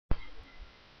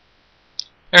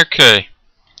Okay,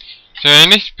 so in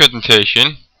this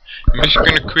presentation, I'm just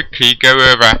going to quickly go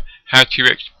over how to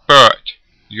export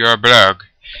your blog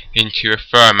into a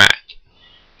format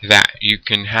that you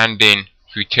can hand in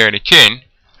through Turnitin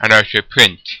and also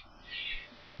print.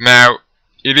 Now,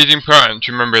 it is important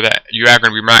to remember that you are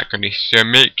going to be marked on this, so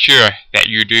make sure that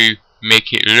you do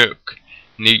make it look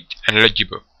neat and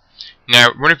legible.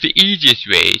 Now, one of the easiest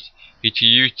ways is to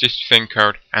use this thing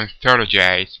called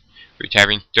Anthologize, which I've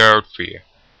installed for you.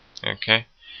 Okay,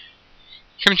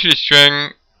 come to the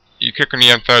string, you click on the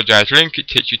Anthologize link, it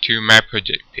takes you to my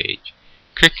project page.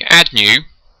 Click Add New,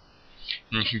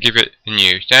 and you can give it a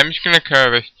new. So I'm just going to call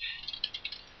this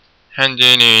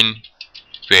Handing in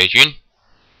Version,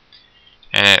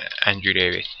 and Andrew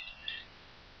Davis.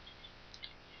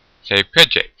 So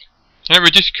project. And it will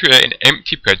just create an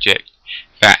empty project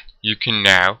that you can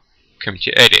now come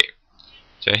to edit.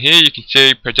 So here you can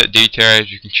see project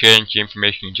details, you can change the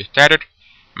information you just added.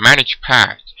 Manage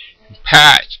parts. And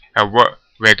parts are what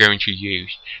we're going to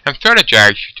use.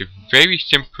 Anthologize is a very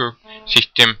simple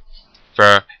system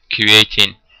for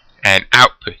creating an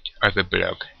output of a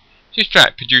blog. Just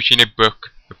like producing a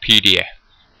book or PDF.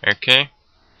 Okay?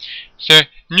 So,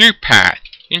 new part,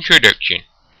 introduction.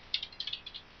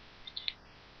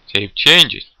 Save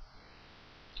changes.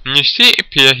 And you see it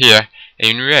appear here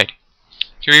in red.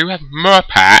 So we have more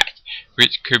parts,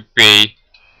 which could be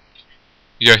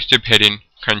your subheading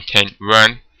content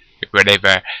 1, with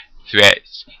whatever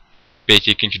threats,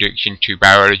 basic introduction to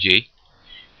biology.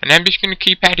 And I'm just going to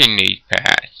keep adding these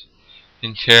parts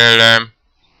until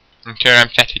I'm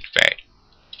satisfied.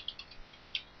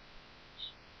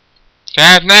 So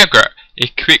I've now got a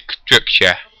quick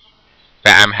structure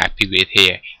that I'm happy with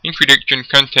here. Introduction,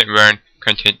 content 1,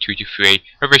 content 2 to 3.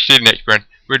 Obviously the next one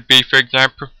would be, for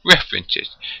example,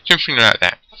 references. Something like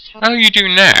that. All you do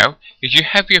now is you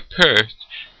have your post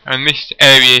on this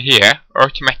area here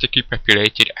automatically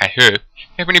populated, I hope.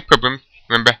 If you have any problems,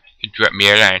 remember to drop me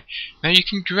a line. Now you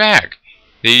can drag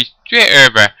these straight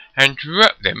over and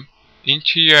drop them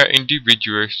into your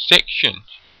individual sections.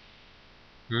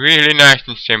 Really nice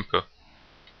and simple.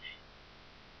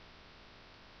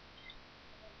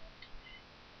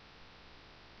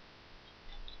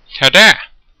 Ta-da!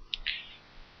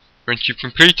 Once you've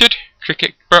completed, click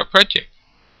Export Project.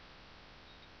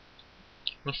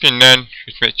 Okay, then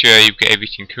just make sure you've got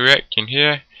everything correct in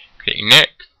here. Click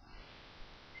Next.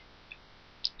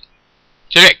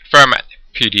 Select Format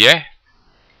PDF.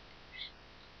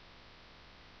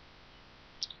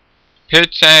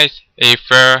 Page size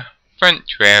A4, font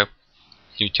 12,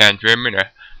 New Times Roman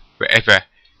or whatever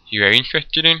you are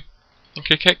interested in, and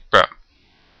click Export.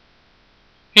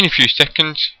 In a few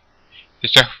seconds, the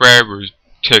software will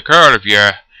take all of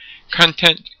your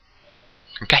content,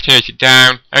 concatenate it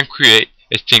down, and create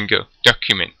a single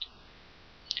document.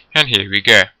 And here we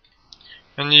go.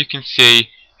 And you can see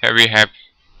that we have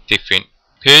different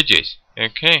pages.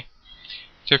 Okay,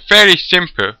 so fairly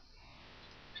simple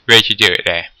way to do it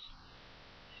there.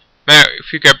 Now, if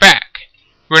we go back,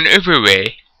 one other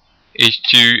way is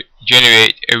to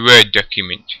generate a Word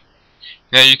document.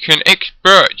 Now you can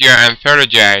export your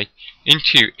Anthologize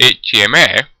into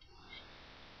HTML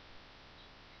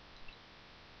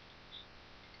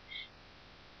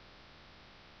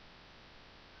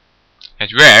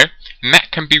as well, and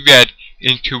that can be read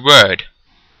into Word,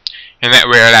 and that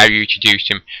will allow you to do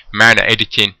some minor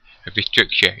editing of the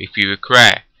structure if you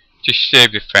require. Just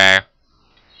save the file.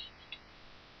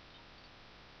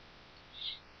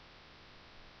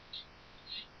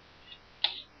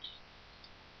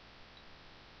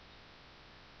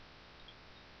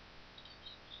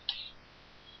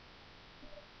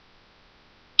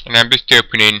 And I'm just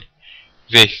opening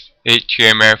this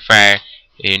HTML file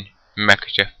in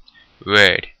Microsoft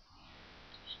Word.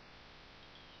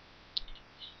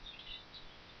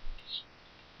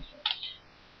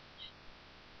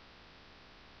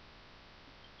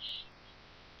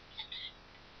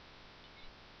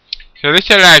 So this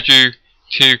allows you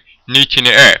to neaten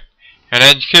it up, and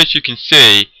in case you can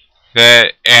see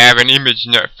that I have an image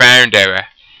not found error,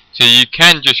 so you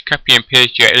can just copy and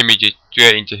paste your images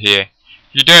straight into here.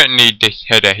 You don't need this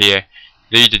header here,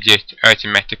 these are just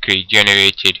automatically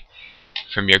generated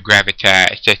from your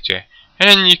Gravatar, etc. And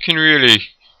then you can really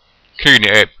clean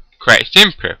it up quite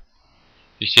simple.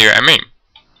 You see what I mean?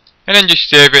 And then just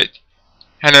save it,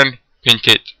 and then print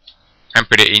it, and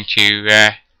put it into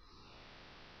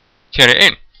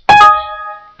Turnitin.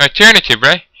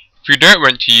 Alternatively, if you don't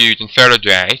want to use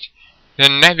Anthologize,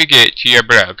 then navigate to your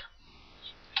blog.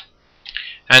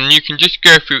 And you can just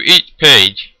go through each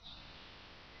page,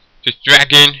 just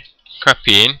dragging,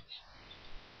 copying,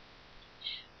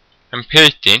 and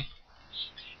pasting,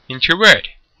 into Word.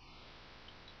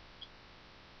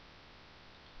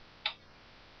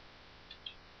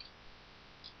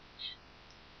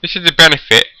 This is the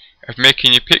benefit of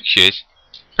making your pictures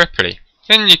properly.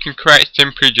 Then you can quite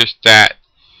simply just start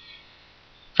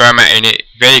formatting it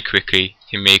very quickly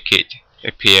to make it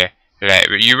appear like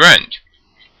what you want.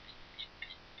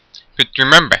 But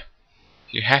remember,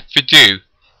 you have to do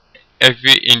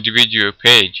every individual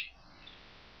page.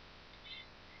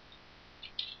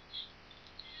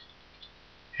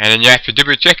 And then you have to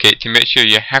double check it to make sure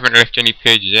you haven't left any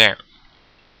pages out.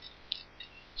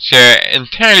 So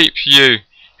entirely up to you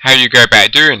how you go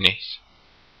about doing this.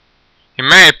 In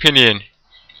my opinion,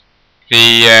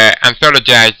 the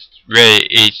Anthologize way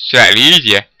is slightly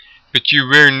easier, but you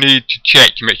will need to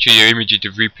check to make sure your images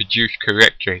are reproduced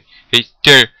correctly. It's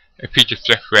still a piece of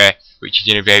software which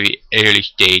is in a very early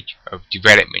stage of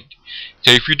development.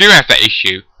 So if you do have that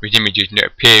issue with images not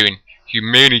appearing, you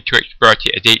may need to export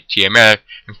it as HTML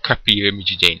and copy your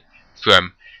images in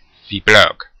from the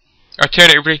blog.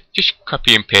 Alternatively, just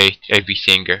copy and paste every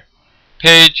single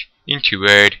page into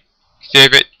Word,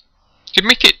 save it,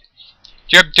 submit it.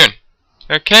 Job done.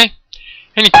 Okay?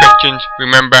 Any questions?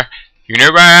 Remember, you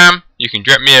know where I am. You can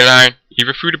drop me a line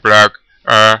either through the blog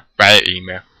or via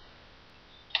email.